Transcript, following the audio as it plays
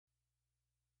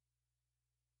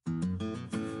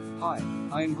Hi,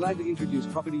 I am glad to introduce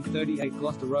property 38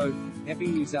 Gloucester Road,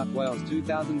 Epping, New South Wales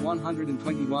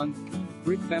 2121,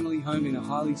 brick family home in a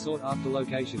highly sought-after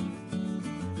location.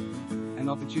 An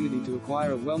opportunity to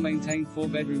acquire a well-maintained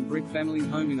 4-bedroom brick family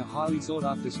home in a highly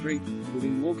sought-after street,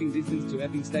 within walking distance to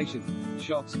Epping Station,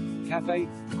 shops, cafe,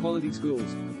 quality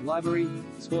schools, library,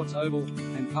 sports oval,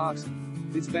 and parks.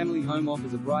 This family home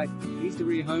offers a bright,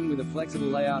 east-to-rear home with a flexible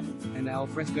layout, and an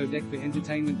alfresco deck for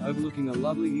entertainment overlooking a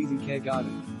lovely easy-care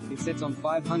garden. It sits on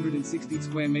 560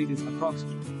 square metres approx.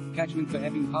 Catchment for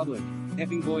Epping Public,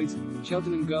 Epping Boys,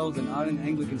 Cheltenham Girls and Arden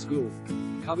Anglican School.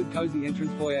 Covered cozy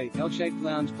entrance foyer, L-shaped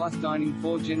lounge plus dining,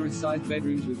 4 generous-sized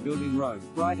bedrooms with built-in robe,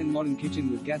 bright and modern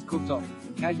kitchen with gas cooktop,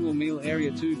 casual meal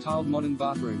area, 2 tiled modern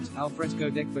bathrooms, alfresco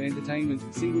deck for entertainment,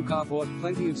 single carport,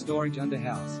 plenty of storage under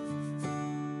house.